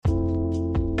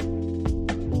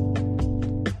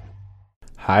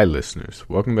Hi, listeners.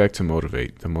 Welcome back to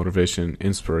Motivate, the Motivation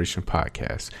Inspiration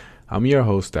Podcast. I'm your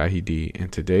host, Dahi D,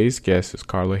 and today's guest is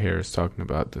Carla Harris talking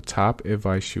about the top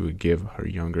advice she would give her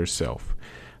younger self.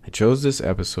 I chose this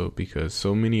episode because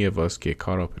so many of us get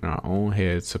caught up in our own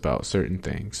heads about certain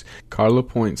things. Carla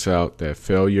points out that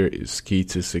failure is key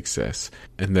to success,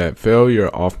 and that failure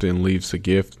often leaves a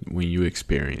gift when you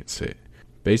experience it.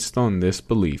 Based on this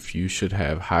belief, you should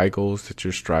have high goals that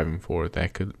you're striving for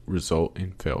that could result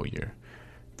in failure.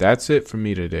 That's it for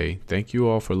me today. Thank you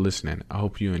all for listening. I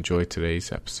hope you enjoyed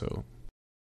today's episode.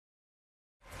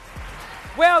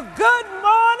 Well, good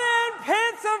morning,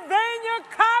 Pennsylvania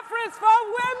Conference for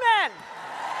Women.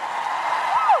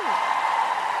 Woo!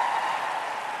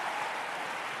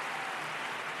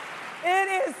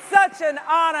 It is such an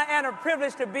honor and a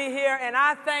privilege to be here, and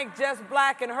I thank Jess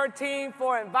Black and her team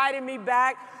for inviting me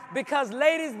back because,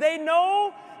 ladies, they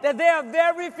know that there are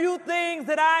very few things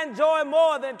that I enjoy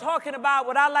more than talking about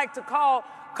what I like to call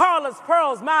Carla's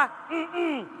pearls, my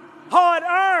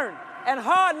hard-earned and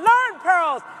hard-learned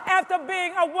pearls after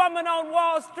being a woman on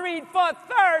Wall Street for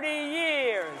 30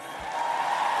 years.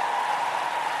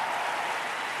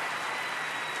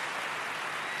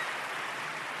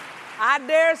 I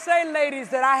dare say, ladies,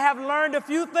 that I have learned a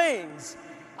few things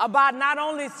about not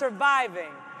only surviving,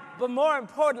 but more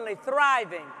importantly,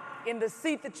 thriving in the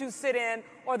seat that you sit in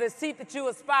or the seat that you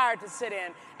aspire to sit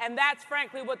in. And that's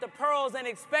frankly what the pearls and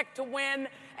expect to win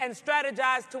and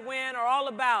strategize to win are all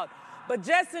about. But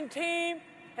Jess and team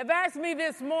have asked me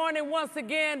this morning once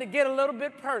again to get a little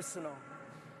bit personal.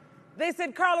 They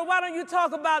said, Carla, why don't you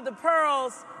talk about the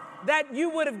pearls that you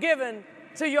would have given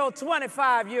to your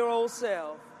 25-year-old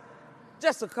self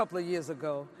just a couple of years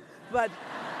ago. But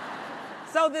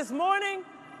so this morning,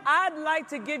 I'd like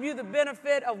to give you the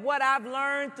benefit of what I've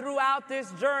learned throughout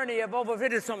this journey of over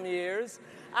 50-some years.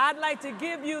 I'd like to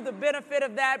give you the benefit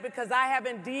of that because I have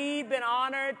indeed been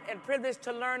honored and privileged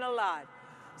to learn a lot.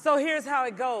 So here's how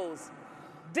it goes.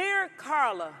 Dear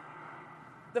Carla,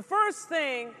 the first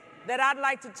thing that I'd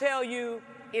like to tell you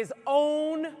is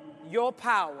own your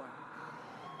power.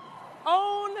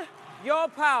 Own your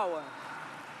power.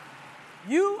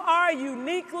 You are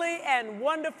uniquely and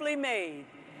wonderfully made,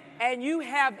 and you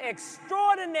have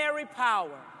extraordinary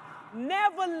power.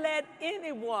 Never let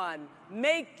anyone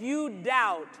make you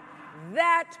doubt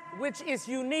that which is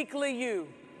uniquely you.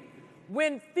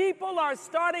 When people are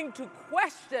starting to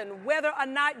question whether or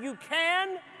not you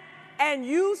can, and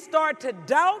you start to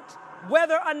doubt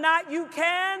whether or not you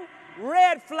can,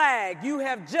 red flag, you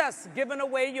have just given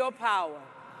away your power.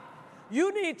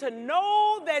 You need to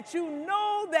know that you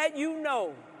know that you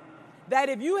know that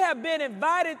if you have been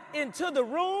invited into the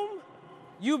room,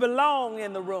 you belong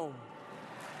in the room.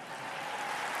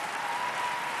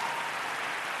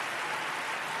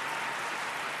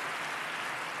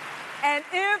 And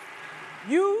if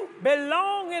you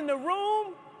belong in the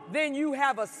room, then you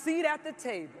have a seat at the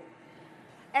table.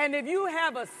 And if you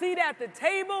have a seat at the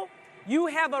table, you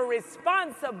have a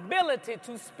responsibility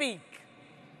to speak.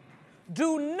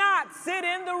 Do not sit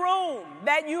in the room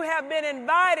that you have been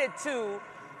invited to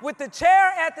with the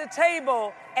chair at the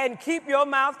table and keep your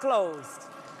mouth closed.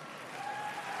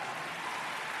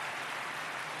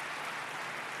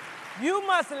 You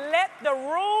must let the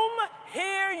room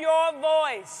hear your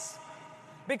voice,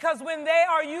 because when they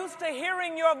are used to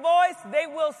hearing your voice, they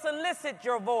will solicit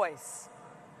your voice.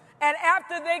 And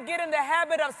after they get in the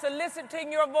habit of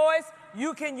soliciting your voice,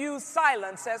 you can use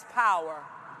silence as power.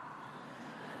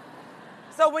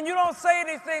 So when you don't say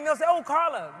anything, they'll say, oh,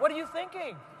 Carla, what are you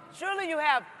thinking? Surely you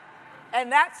have.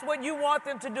 And that's what you want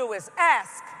them to do, is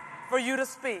ask for you to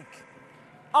speak.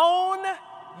 Own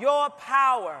your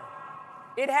power.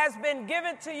 It has been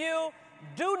given to you.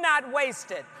 Do not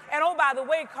waste it. And oh, by the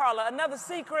way, Carla, another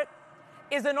secret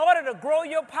is in order to grow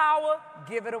your power,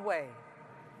 give it away.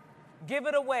 Give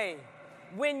it away.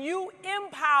 When you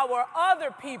empower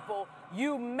other people,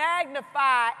 you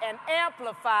magnify and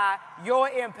amplify your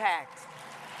impact.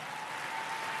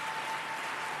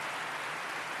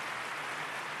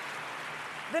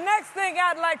 The next thing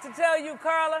I'd like to tell you,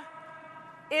 Carla,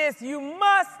 is you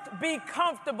must be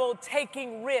comfortable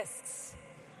taking risks.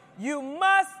 You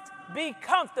must be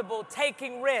comfortable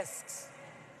taking risks.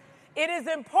 It is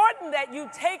important that you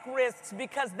take risks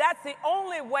because that's the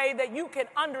only way that you can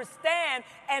understand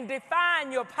and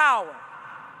define your power.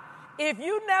 If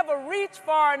you never reach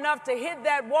far enough to hit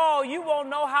that wall, you won't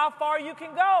know how far you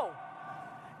can go.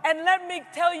 And let me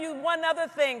tell you one other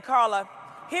thing, Carla.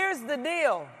 Here's the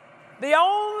deal. The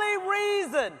only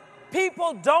reason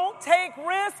people don't take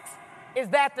risks is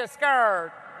that they're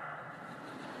scared.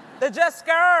 They're just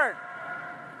scared.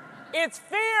 It's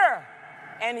fear.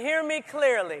 And hear me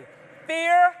clearly.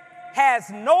 Fear has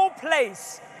no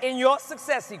place in your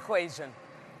success equation.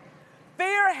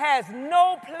 Fear has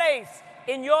no place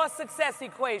in your success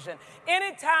equation.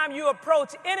 Anytime you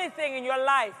approach anything in your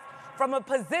life from a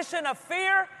position of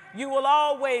fear, you will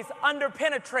always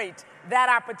underpenetrate that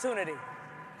opportunity.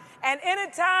 And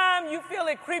anytime you feel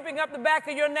it creeping up the back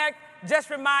of your neck, just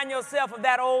remind yourself of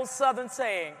that old Southern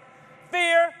saying,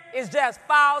 fear is just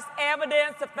false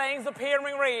evidence of things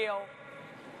appearing real.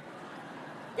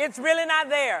 It's really not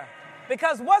there.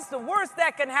 Because what's the worst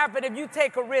that can happen if you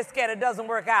take a risk and it doesn't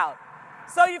work out?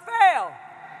 So you fail.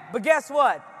 But guess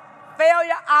what?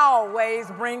 Failure always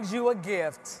brings you a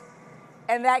gift.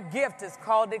 And that gift is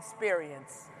called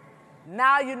experience.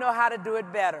 Now you know how to do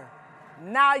it better.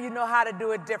 Now you know how to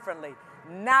do it differently.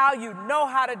 Now you know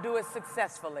how to do it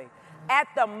successfully. At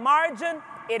the margin,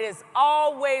 it is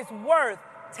always worth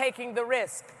taking the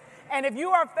risk. And if you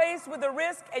are faced with a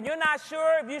risk and you're not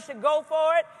sure if you should go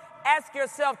for it, ask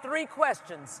yourself 3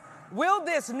 questions. Will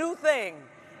this new thing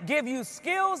give you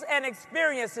skills and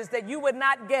experiences that you would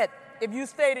not get if you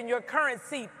stayed in your current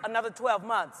seat another 12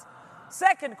 months?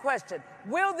 Second question,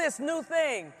 will this new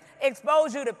thing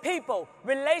expose you to people,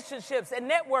 relationships, and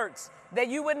networks that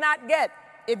you would not get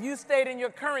if you stayed in your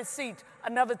current seat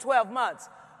another 12 months?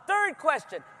 Third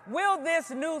question, will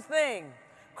this new thing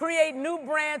create new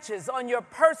branches on your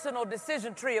personal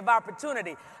decision tree of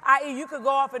opportunity, i.e. you could go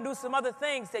off and do some other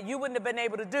things that you wouldn't have been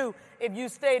able to do if you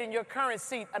stayed in your current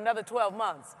seat another 12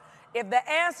 months? If the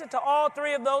answer to all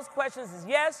 3 of those questions is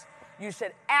yes, you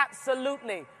should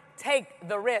absolutely take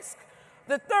the risk.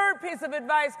 The third piece of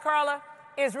advice, Carla,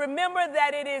 is remember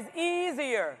that it is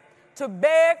easier to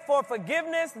beg for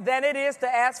forgiveness than it is to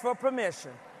ask for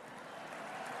permission.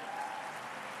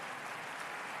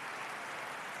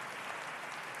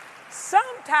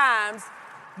 Sometimes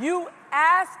you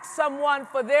ask someone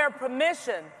for their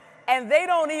permission and they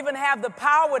don't even have the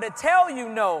power to tell you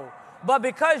no. But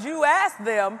because you asked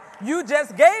them, you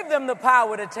just gave them the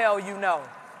power to tell you no.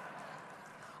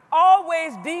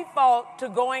 Always default to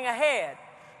going ahead.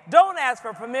 Don't ask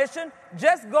for permission,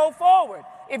 just go forward.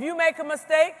 If you make a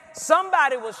mistake,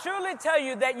 somebody will surely tell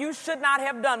you that you should not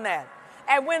have done that.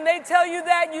 And when they tell you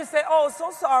that, you say, oh,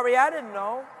 so sorry, I didn't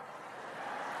know.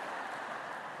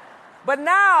 But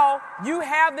now you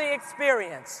have the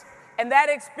experience, and that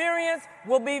experience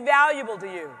will be valuable to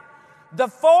you. The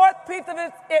fourth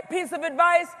piece of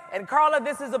advice, and Carla,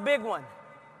 this is a big one.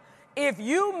 If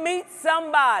you meet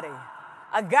somebody,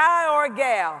 a guy or a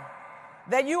gal,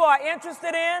 that you are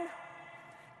interested in,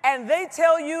 and they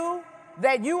tell you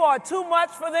that you are too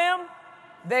much for them,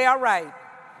 they are right.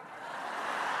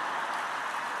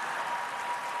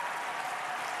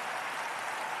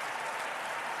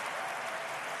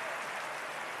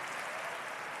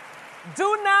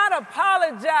 Do not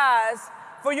apologize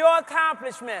for your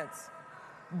accomplishments.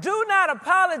 Do not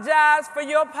apologize for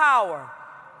your power.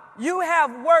 You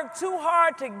have worked too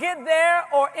hard to get there,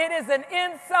 or it is an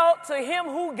insult to him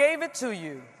who gave it to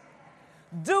you.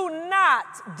 Do not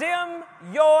dim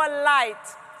your light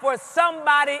for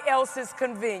somebody else's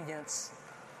convenience.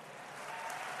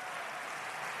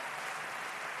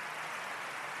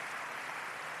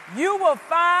 You will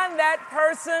find that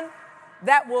person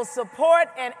that will support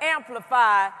and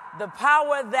amplify the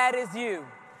power that is you.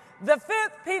 The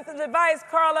fifth piece of advice,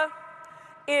 Carla,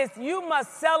 is you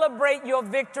must celebrate your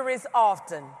victories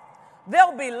often.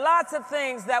 There'll be lots of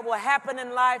things that will happen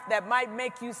in life that might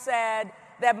make you sad,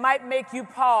 that might make you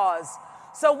pause.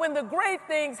 So when the great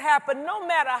things happen, no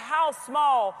matter how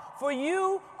small, for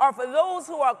you or for those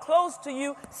who are close to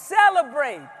you,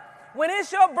 celebrate. When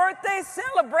it's your birthday,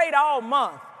 celebrate all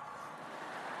month.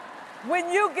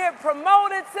 When you get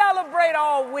promoted, celebrate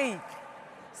all week.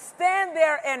 Stand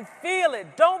there and feel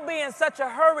it. Don't be in such a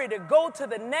hurry to go to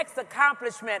the next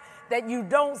accomplishment that you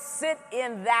don't sit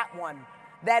in that one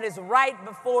that is right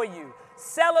before you.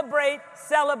 Celebrate,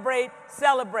 celebrate,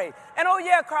 celebrate. And oh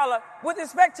yeah, Carla, with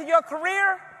respect to your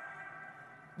career,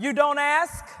 you don't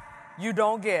ask, you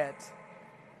don't get.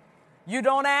 You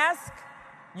don't ask,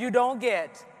 you don't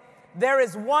get. There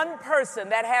is one person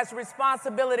that has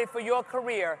responsibility for your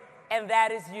career, and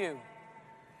that is you.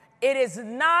 It is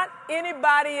not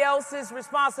anybody else's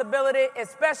responsibility,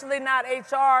 especially not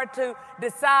HR, to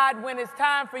decide when it's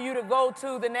time for you to go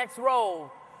to the next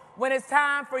role, when it's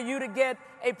time for you to get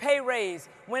a pay raise,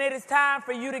 when it is time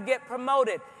for you to get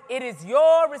promoted. It is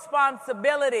your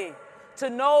responsibility to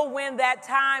know when that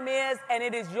time is, and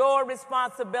it is your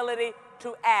responsibility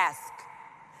to ask,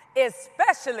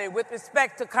 especially with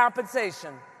respect to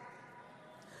compensation.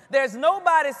 There's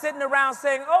nobody sitting around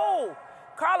saying, oh,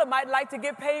 Carla might like to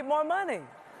get paid more money.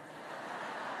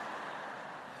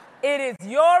 It is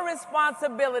your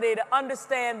responsibility to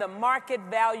understand the market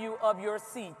value of your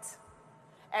seat.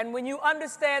 And when you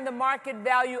understand the market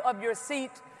value of your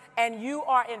seat and you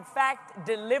are in fact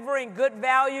delivering good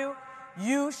value,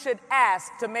 you should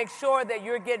ask to make sure that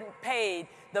you're getting paid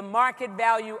the market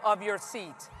value of your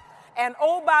seat. And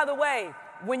oh, by the way,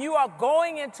 when you are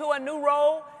going into a new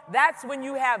role, that's when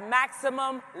you have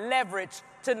maximum leverage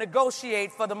to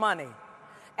negotiate for the money.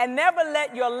 And never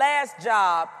let your last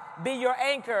job be your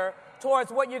anchor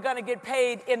towards what you're going to get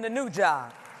paid in the new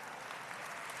job.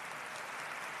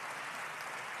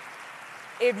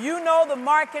 If you know the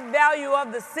market value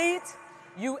of the seat,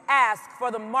 you ask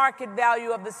for the market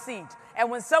value of the seat.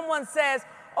 And when someone says,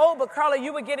 oh, but Carla,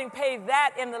 you were getting paid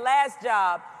that in the last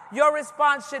job, your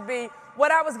response should be,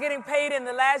 what I was getting paid in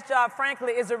the last job,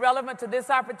 frankly, is irrelevant to this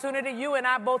opportunity. You and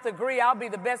I both agree I'll be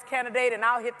the best candidate and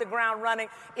I'll hit the ground running.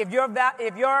 If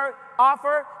your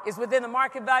offer is within the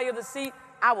market value of the seat,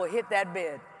 I will hit that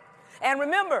bid. And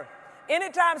remember,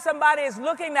 anytime somebody is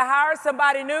looking to hire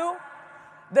somebody new,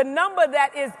 the number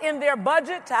that is in their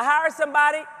budget to hire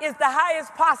somebody is the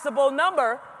highest possible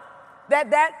number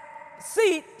that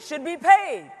seat should be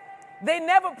paid. They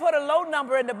never put a low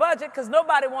number in the budget because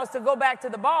nobody wants to go back to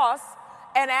the boss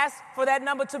and ask for that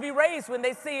number to be raised when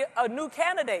they see a new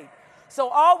candidate. So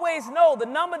always know the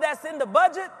number that's in the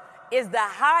budget is the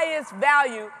highest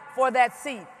value for that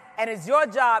seat. And it's your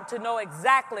job to know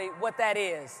exactly what that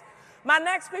is. My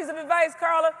next piece of advice,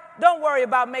 Carla, don't worry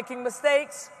about making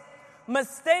mistakes.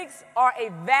 Mistakes are a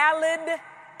valid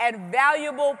and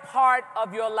valuable part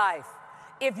of your life.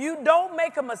 If you don't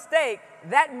make a mistake,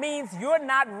 that means you're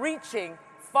not reaching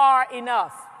far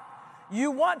enough.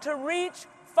 You want to reach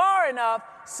far enough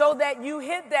so that you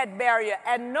hit that barrier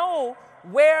and know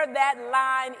where that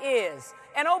line is.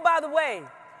 And oh, by the way,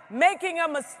 making a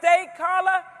mistake,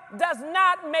 Carla, does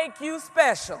not make you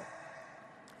special.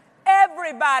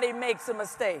 Everybody makes a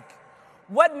mistake.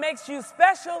 What makes you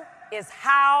special is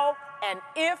how and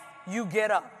if you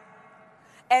get up.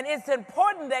 And it's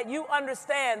important that you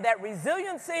understand that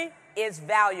resiliency is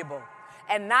valuable.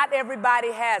 And not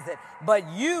everybody has it, but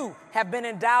you have been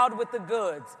endowed with the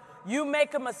goods. You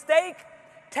make a mistake,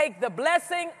 take the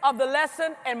blessing of the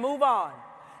lesson and move on.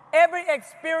 Every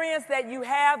experience that you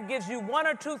have gives you one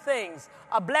or two things,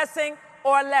 a blessing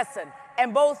or a lesson,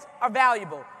 and both are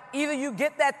valuable. Either you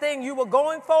get that thing you were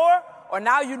going for, or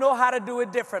now you know how to do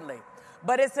it differently.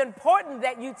 But it's important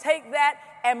that you take that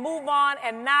and move on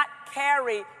and not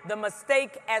carry the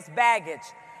mistake as baggage.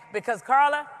 Because,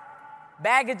 Carla,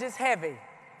 baggage is heavy,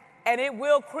 and it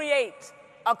will create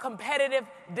a competitive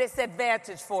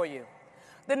disadvantage for you.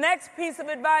 The next piece of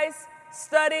advice,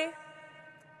 study,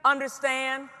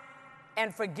 understand,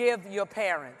 and forgive your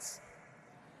parents.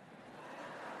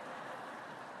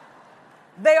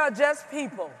 They are just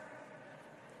people.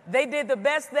 They did the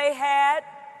best they had,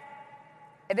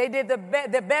 and they did the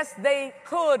best they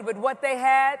could with what they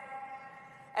had,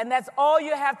 and that's all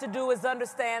you have to do is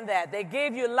understand that. They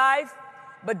gave you life,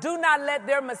 but do not let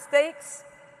their mistakes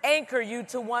anchor you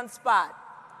to one spot.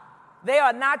 They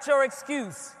are not your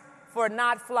excuse for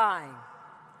not flying.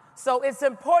 So it's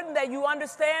important that you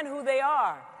understand who they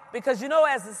are, because you know,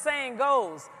 as the saying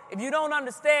goes, if you don't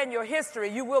understand your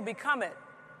history, you will become it.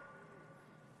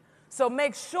 So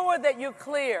make sure that you're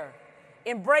clear.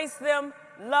 Embrace them,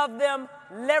 love them,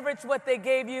 leverage what they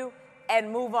gave you,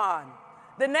 and move on.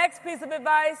 The next piece of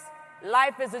advice,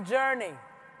 life is a journey.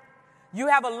 You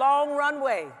have a long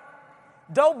runway.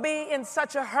 Don't be in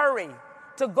such a hurry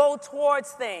to go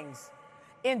towards things.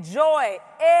 Enjoy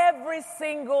every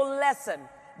single lesson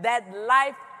that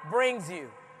life brings you.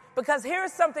 Because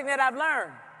here's something that I've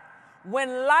learned.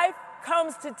 When life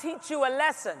comes to teach you a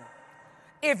lesson,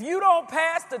 if you don't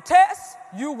pass the test,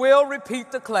 you will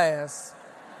repeat the class.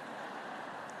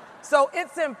 So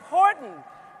it's important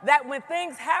that when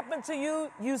things happen to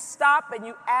you, you stop and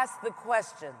you ask the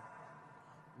question,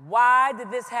 why did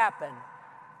this happen?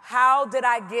 How did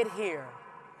I get here?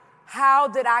 How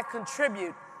did I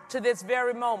contribute to this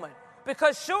very moment?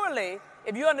 Because surely,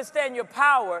 if you understand your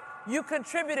power, you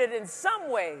contributed in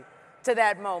some way to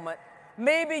that moment.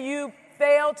 Maybe you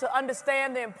failed to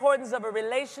understand the importance of a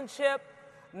relationship.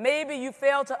 Maybe you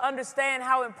fail to understand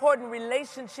how important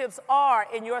relationships are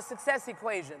in your success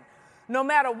equation. No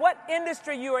matter what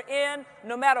industry you are in,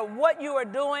 no matter what you are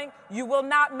doing, you will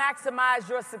not maximize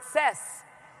your success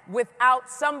without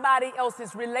somebody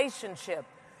else's relationship.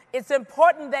 It's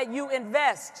important that you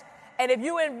invest. And if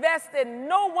you invest in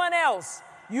no one else,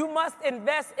 you must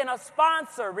invest in a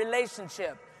sponsor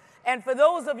relationship. And for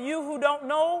those of you who don't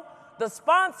know, the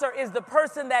sponsor is the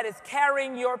person that is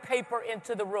carrying your paper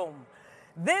into the room.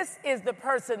 This is the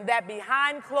person that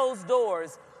behind closed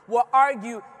doors will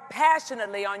argue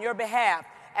passionately on your behalf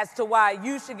as to why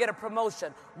you should get a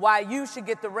promotion, why you should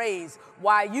get the raise,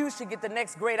 why you should get the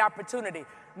next great opportunity.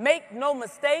 Make no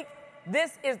mistake,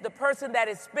 this is the person that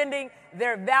is spending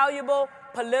their valuable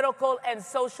political and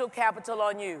social capital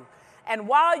on you. And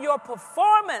while your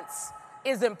performance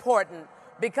is important,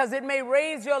 because it may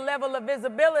raise your level of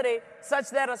visibility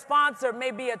such that a sponsor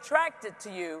may be attracted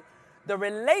to you, the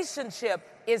relationship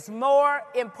is more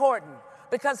important.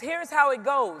 Because here's how it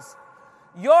goes.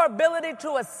 Your ability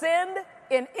to ascend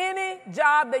in any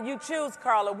job that you choose,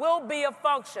 Carla, will be a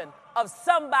function of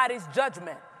somebody's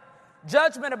judgment.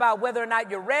 Judgment about whether or not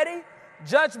you're ready,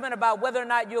 judgment about whether or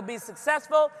not you'll be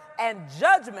successful, and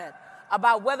judgment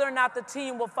about whether or not the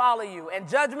team will follow you. And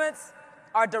judgments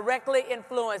are directly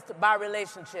influenced by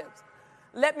relationships.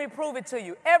 Let me prove it to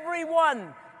you.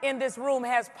 Everyone in this room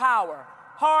has power,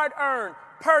 hard-earned,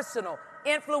 personal,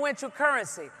 influential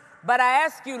currency. But I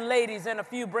ask you, ladies and a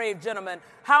few brave gentlemen,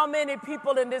 how many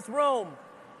people in this room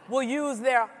will use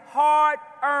their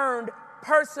hard-earned,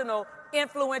 personal,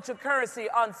 influential currency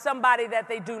on somebody that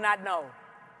they do not know?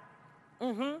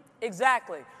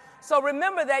 Exactly. So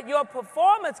remember that your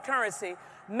performance currency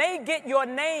may get your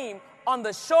name on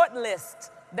the short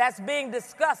list that's being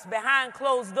discussed behind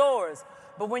closed doors.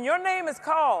 But when your name is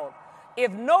called,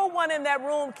 if no one in that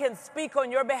room can speak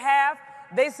on your behalf,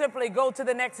 they simply go to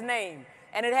the next name.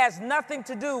 And it has nothing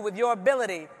to do with your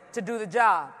ability to do the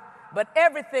job, but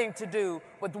everything to do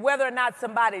with whether or not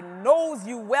somebody knows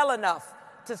you well enough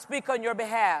to speak on your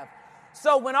behalf.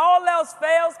 So when all else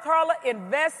fails, Carla,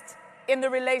 invest in the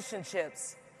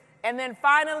relationships. And then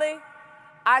finally,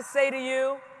 I say to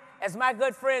you, as my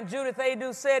good friend Judith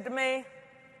Adu said to me,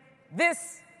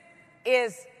 this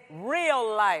is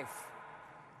real life.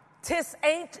 This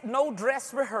ain't no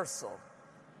dress rehearsal.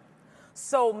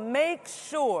 So make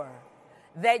sure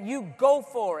that you go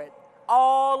for it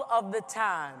all of the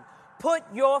time. Put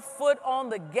your foot on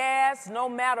the gas no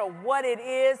matter what it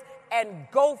is and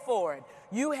go for it.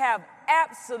 You have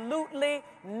absolutely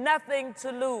nothing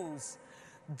to lose.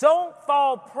 Don't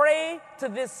fall prey to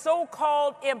this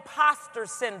so-called imposter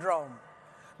syndrome,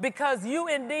 because you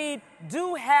indeed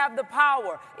do have the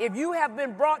power. If you have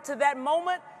been brought to that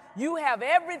moment, you have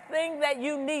everything that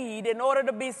you need in order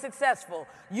to be successful.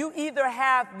 You either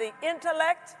have the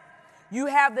intellect, you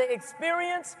have the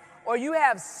experience, or you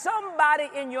have somebody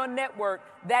in your network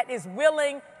that is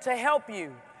willing to help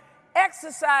you.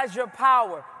 Exercise your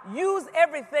power. Use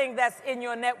everything that's in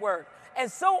your network.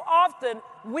 And so often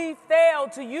we fail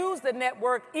to use the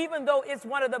network, even though it's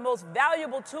one of the most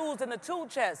valuable tools in the tool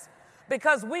chest,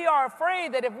 because we are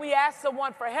afraid that if we ask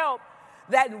someone for help,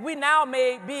 that we now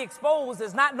may be exposed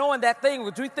as not knowing that thing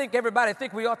which we think everybody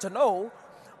think we ought to know,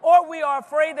 or we are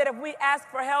afraid that if we ask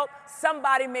for help,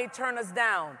 somebody may turn us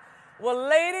down. Well,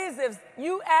 ladies, if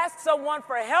you ask someone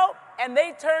for help and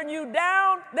they turn you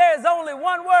down, there's only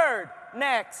one word: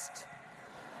 next.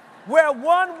 Where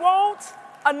one won't,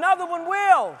 another one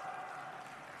will.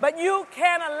 But you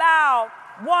can't allow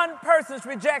one person's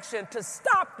rejection to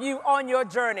stop you on your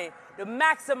journey to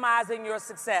maximizing your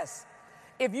success.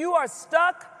 If you are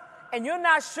stuck and you're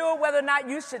not sure whether or not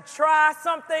you should try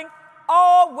something,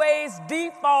 always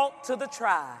default to the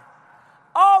try.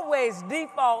 Always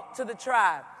default to the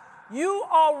try. You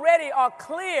already are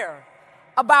clear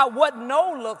about what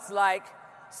no looks like,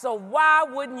 so why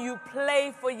wouldn't you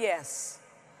play for yes?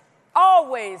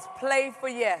 Always play for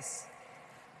yes.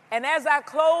 And as I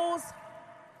close,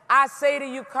 I say to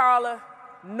you, Carla,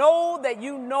 know that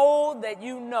you know that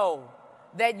you know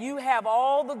that you have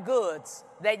all the goods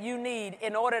that you need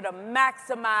in order to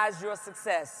maximize your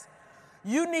success.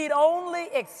 You need only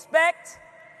expect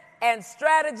and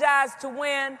strategize to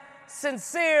win.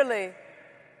 Sincerely,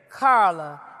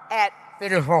 Carla at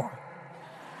 54.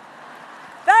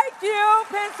 Thank you,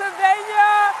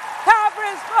 Pennsylvania.